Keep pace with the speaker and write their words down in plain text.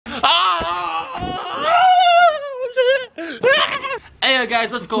Hey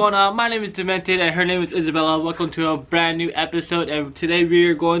guys, what's going on? My name is Demented and her name is Isabella. Welcome to a brand new episode, and today we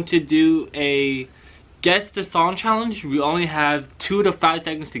are going to do a guess the song challenge. We only have 2 to 5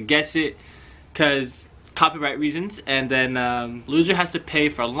 seconds to guess it because copyright reasons, and then loser has to pay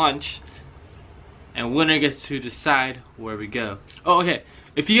for lunch and winner gets to decide where we go. Oh, okay.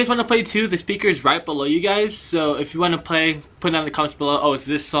 If you guys want to play too, the speaker is right below you guys, so if you want to play, put down in the comments below, oh, it's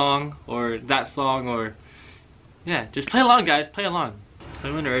this song or that song, or yeah, just play along, guys. Play along.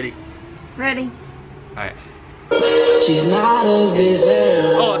 Play when you're ready. Ready. Alright. She's not a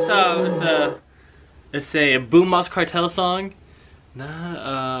visitor. Oh, it's a Boombox Cartel song.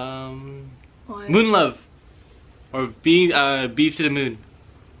 Not Moon Love. Or Beef to the Moon.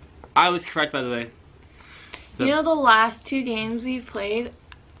 I was correct, by the way. So, you know, the last 2 games we've played,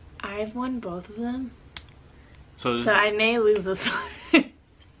 I've won both of them. So I may lose this one.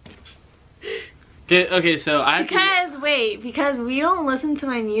 Okay, so I because we don't listen to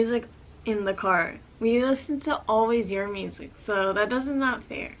my music in the car. We listen to always your music, so that doesn't not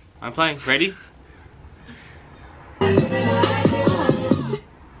fair. I'm playing. Ready? No.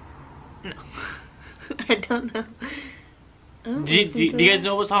 I don't know. Do you guys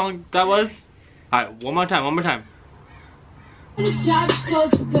know what song that was? Alright, one more time.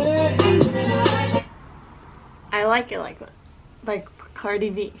 I like it like Cardi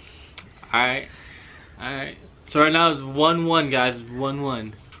B. Alright. So right now it's 1-1, guys.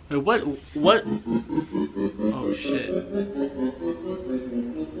 1-1. Wait, what? Oh shit.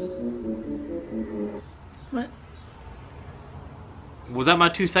 What? Was that my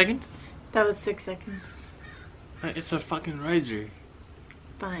 2 seconds? That was 6 seconds. It's a fucking riser.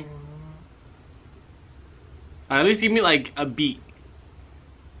 Fine. At least give me like a beat.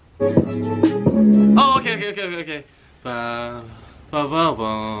 Oh, okay.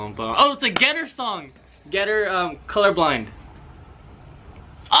 Oh, it's a Getter song. Getter, Colorblind.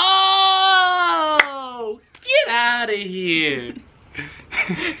 Oh, get out of here.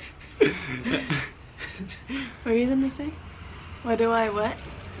 What are you gonna say? What?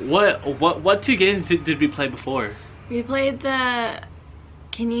 What 2 games did we play before? We played the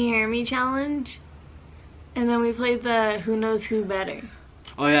Can You Hear Me challenge, and then we played the Who Knows Who Better.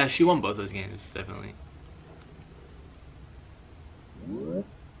 Oh yeah, she won both those games, definitely.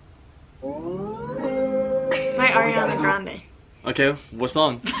 It's by Ariana Grande. Okay, what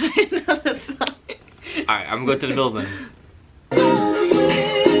song? I know the song. Alright, I'm going to the middle then.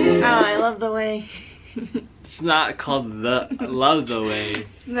 Oh, I love the way. It's not called Love the Way.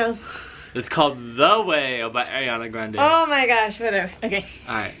 No. It's called The Way by Ariana Grande. Oh my gosh, whatever. Okay.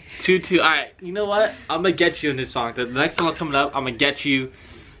 Alright, 2-2. Alright, you know what? I'm gonna get you in this song. The next song that's coming up, I'm gonna get you.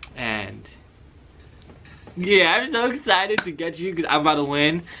 And yeah, I'm so excited to get you because I'm about to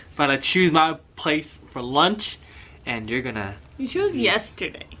win. I'm about to choose my place for lunch. And you're gonna... You chose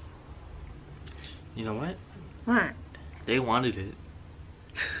yesterday. You know what? What? They wanted it.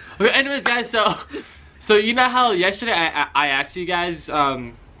 Okay, anyways, guys, so you know how yesterday I asked you guys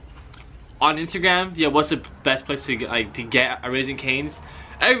on Instagram, yeah, what's the best place to get a Raising Cane's?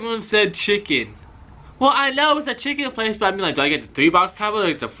 Everyone said chicken. Well, I know it's a chicken place, but I mean, like, do I get the 3-box combo,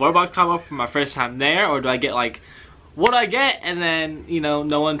 like the 4-box combo for my first time there, or do I get like, what do I get? And then, you know,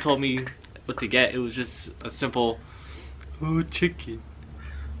 no one told me what to get. It was just a simple, oh, chicken.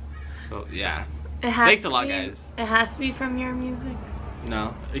 So yeah, thanks a lot, guys. It has to be from your music.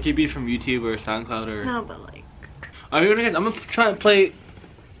 No, it could be from YouTube or SoundCloud or. No, but like. Alright, guys, I'm gonna try and play.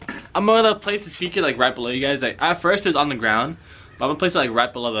 I'm gonna place the speaker like right below you guys. Like at first it's on the ground, but I'm gonna place it like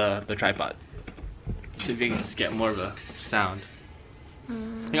right below the tripod. See if you can just get more of a sound.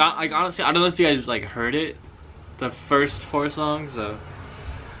 Like honestly, I don't know if you guys like heard it, the first 4 songs. So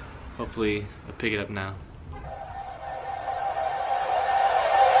hopefully I'll pick it up now.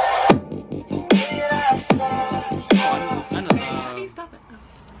 Stop it.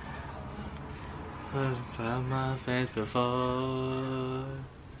 I've found my fans before.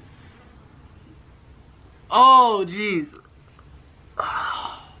 Oh, jeez.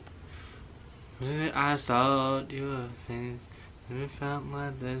 Maybe I saw your face. Never felt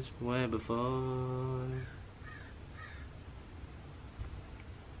like this way before.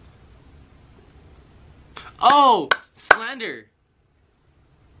 Oh, Slander.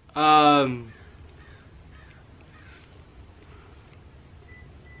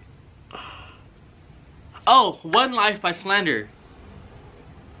 Oh, One Life by Slander.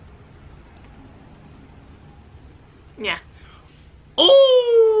 Yeah.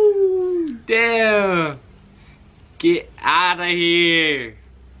 Oh, damn. Get out of here.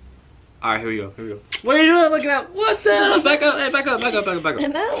 Alright, here we go. What are you doing? Look at that. What the? Back up. Hey, back up. I'm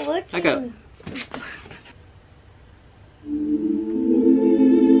not looking. Back up.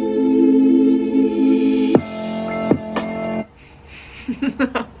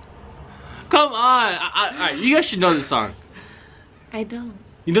 Come on. Alright, you guys should know this song. I don't.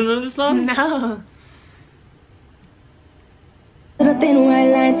 You don't know this song? No. I know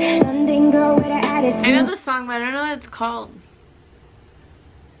the song, but I don't know what it's called.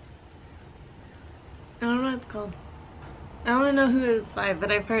 I don't know what it's called. I don't know who it's by,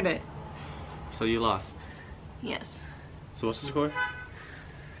 but I've heard it. So you lost. Yes. So what's the score?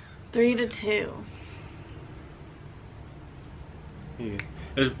 3-2. Yeah.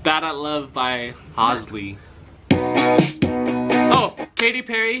 It was Bad at Love by Hosley. Oh, Katy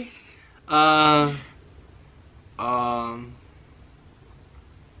Perry. Oh,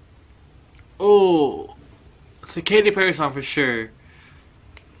 it's a Katy Perry song for sure.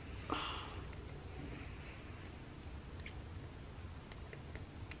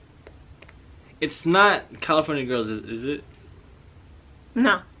 It's not California Girls, is it?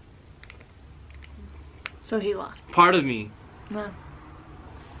 No. So he lost. Part of Me. No.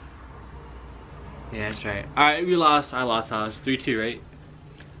 Yeah, that's right. Alright, we lost. I lost. 3-2, right?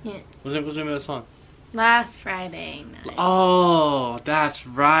 Yeah. What's the name of the song? Last Friday night. Oh, that's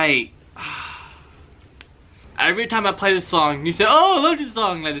right. Every time I play this song, you say, "Oh, I love this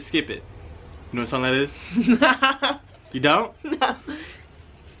song," and I just skip it. You know what song that is? You don't? No.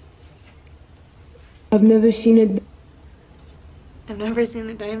 I've never seen it. I've never seen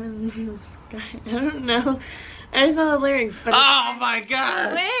a diamond in the sky. I don't know. I just know the lyrics, but Oh my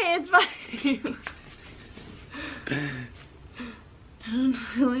god! wait, it's by you. I don't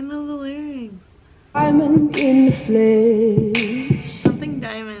really know the lyrics. Diamond in the flesh. Something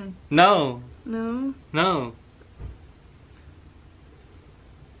diamond. No. No? No.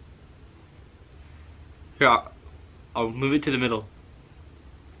 Here, I'll move it to the middle.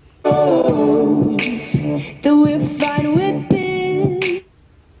 That we're fine with it.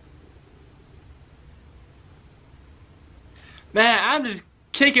 Man, I'm just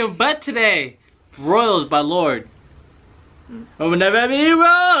kicking butt today. Royals by Lord. Oh, we'll never be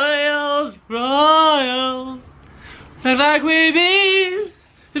royals, royals. Like we be.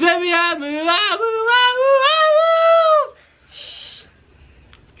 So baby, I move, I move, I move, I move. Shh.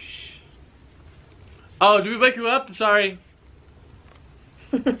 Oh, did we wake you up? I'm sorry.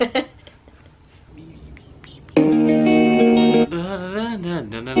 I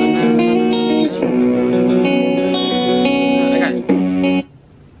got it.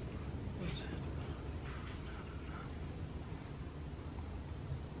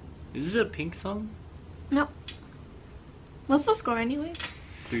 Is this a Pink song? No. What's the score anyway?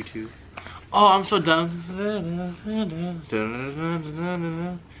 3-2. Oh, I'm so dumb.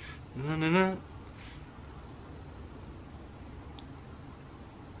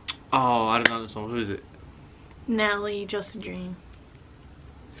 Oh, I don't know this one. Who is it? Nelly, Just a Dream.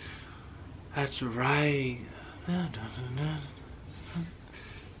 That's right.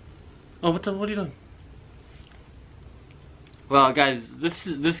 Oh, what are you doing? Well, guys,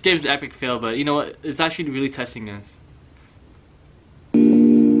 this game's an epic fail, but you know what? It's actually really testing us.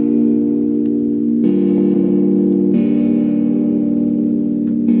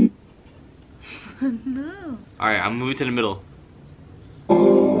 No. Alright, I'm moving to the middle.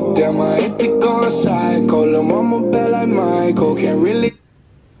 Damn, I hit the gone psycho. Lil' mama bad like Michael. Can't really.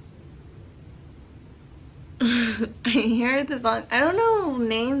 I hear the song. I don't know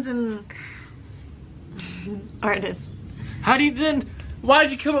names and artists. How do you then? Why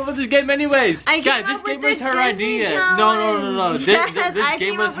did you come up with this game anyways? I Guys, came this up game with was the her Disney idea. challenge. No. Yes, This I game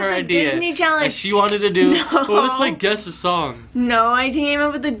came was up her with the idea. Disney challenge. And she wanted to do. No. Well, let's play guess the song. No, I came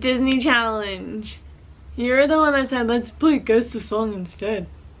up with the Disney challenge. You're the one that said let's play guess the song instead.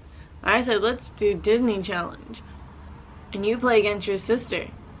 I said let's do Disney challenge. And you play against your sister.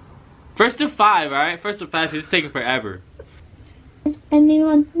 First to 5, alright? First to 5, it's taking forever. Is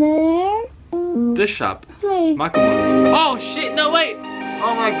anyone there? This shop. Wait. Macklemore. Oh shit, no wait!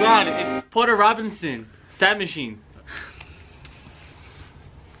 Oh my god, it's Porter Robinson. Sad Machine.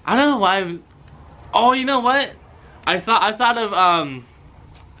 I don't know why I was. Oh, you know what? I thought of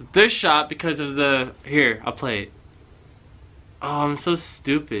this shop because of the. Here, I'll play it. Oh, I'm so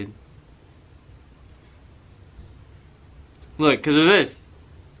stupid. Look, because of this.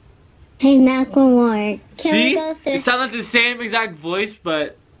 Hey, Macklemore. Can See? we go through? It sounds like the same exact voice,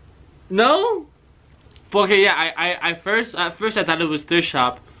 but no. But okay, yeah. At first I thought it was Thrift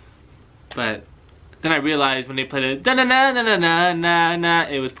Shop, but then I realized when they played it, da na na na na na na na,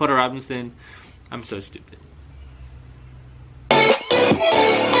 it was Porter Robinson. I'm so stupid.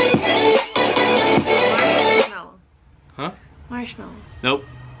 Marshmallow. Huh? Marshmallow. Nope.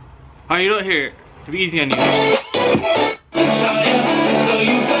 Oh, you don't hear it. It'll be easy on you.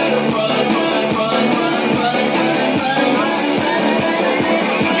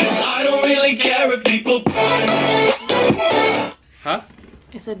 Huh?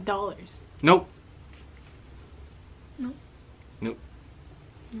 I said dollars. Nope. Nope. Nope.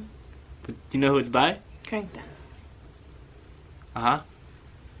 But you know who it's by? Crank that. Uh-huh.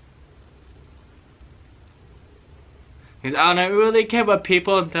 Because I don't really care about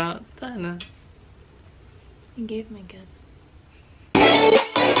people and that. I don't know. I gave my guess.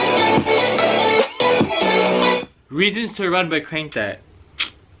 Reasons to Run by Crank That.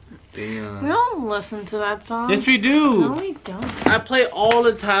 Damn. We don't listen to that song. Yes, we do. No, we don't. I play all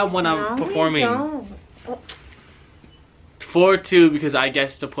the time when I'm performing. We don't. 4-2 because I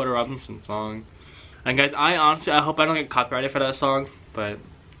guessed the Porter Robinson song. And guys, I hope I don't get copyrighted for that song. But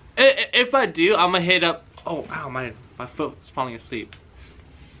if I do, I'm gonna hit up. Oh, ow, my foot's falling asleep.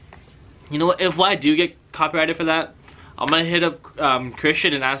 You know what? If I do get copyrighted for that, I'm gonna hit up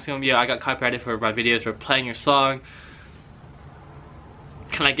Christian and ask him, yo, I got copyrighted for my videos for playing your song.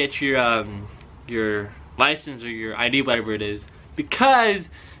 Can I get your license or your ID, whatever it is? Because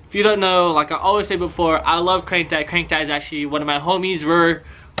if you don't know, like I always say before, I love Crank That. Crank That is actually one of my homies. We're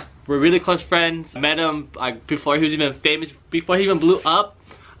really close friends. I met him like before he was even famous, before he even blew up.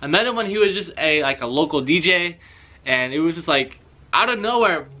 I met him when he was just a local DJ, and it was just like out of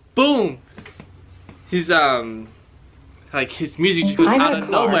nowhere, boom. He's like his music just goes out of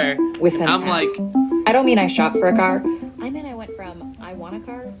nowhere. I'm like, I don't mean I shop for a car. I mean I went from I want a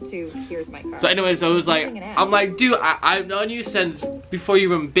car to here's my car. So anyways, I was like, I'm like, dude, I've known you since before you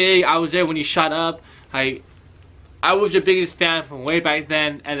were big. I was there when you shot up. I was your biggest fan from way back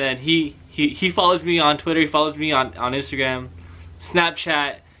then. And then he follows me on Twitter. He follows me on Instagram,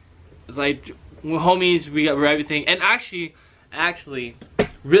 Snapchat. It's like we're homies. We're everything. And actually, that's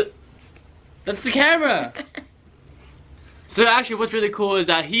the camera. So actually, what's really cool is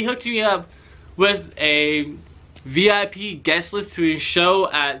that he hooked me up with a VIP guest list to his show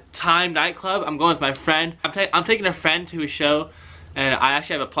at Time nightclub. I'm going with my friend. I'm taking a friend to his show, and I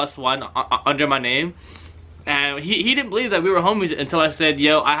actually have a +1 under my name. And he didn't believe that we were homies until I said,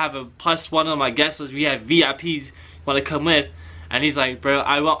 yo, I have a +1 on my guest list. We have VIPs want to come with. And he's like, bro,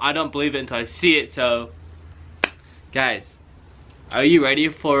 I don't believe it until I see it. So, guys, are you ready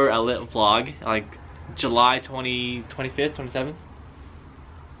for a lit vlog? Like July 25th, 27th?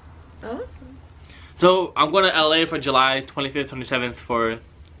 Oh. So I'm going to LA for July 25th, 27th for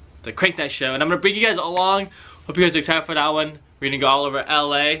the Crank That show. And I'm going to bring you guys along. Hope you guys are excited for that one. We're going to go all over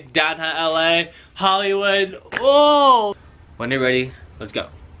LA, downtown LA, Hollywood. Oh! When you're ready, let's go.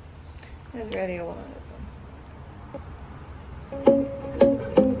 I was ready a while.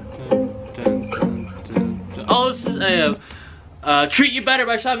 Oh, this is a Treat You Better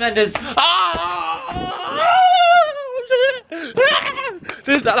by Shawn Mendes.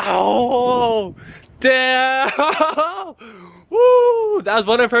 Oh, damn. Woo, that was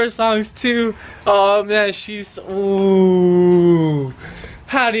one of her songs too. Oh man, she's, ooh.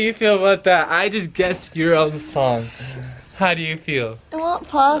 How do you feel about that? I just guessed your own song. How do you feel? I won't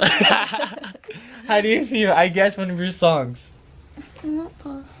pause. How do you feel? I guessed one of your songs. I won't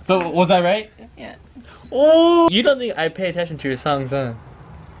pause. But was I right? Yeah. Oh, you don't think I pay attention to your songs, huh?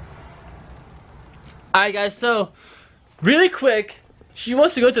 Alright guys, so really quick, she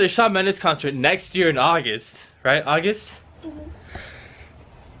wants to go to the Shawn Mendes concert next year in August, right? August? Mm-hmm.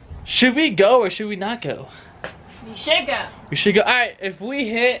 Should we go or should we not go? You should go. We should go. Alright, if we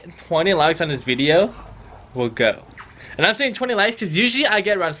hit 20 likes on this video, we'll go. And I'm saying 20 likes because usually I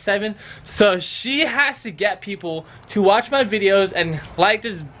get around 7. So she has to get people to watch my videos and like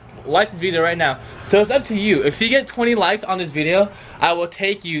this video right now. So it's up to you. If you get 20 likes on this video, I will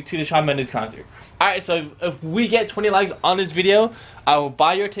take you to the Shawn Mendes concert. Alright, so if we get 20 likes on this video, I will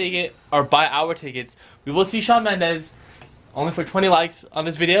buy your ticket or buy our tickets. We will see Shawn Mendes only for 20 likes on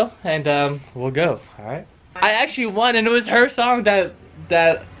this video, and we'll go. Alright. I actually won, and it was her song because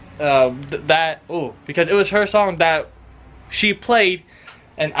it was her song that she played,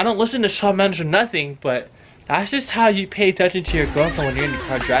 and I don't listen to Shawn Mendes or nothing, but that's just how you pay attention to your girlfriend when you're in the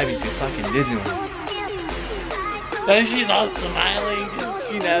car driving to fucking Disneyland. And she's all smiling,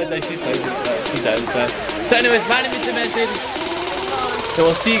 you know, that she plays it, she does. So anyways, my name is Demented, so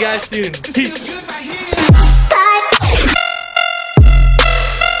we'll see you guys soon. Peace.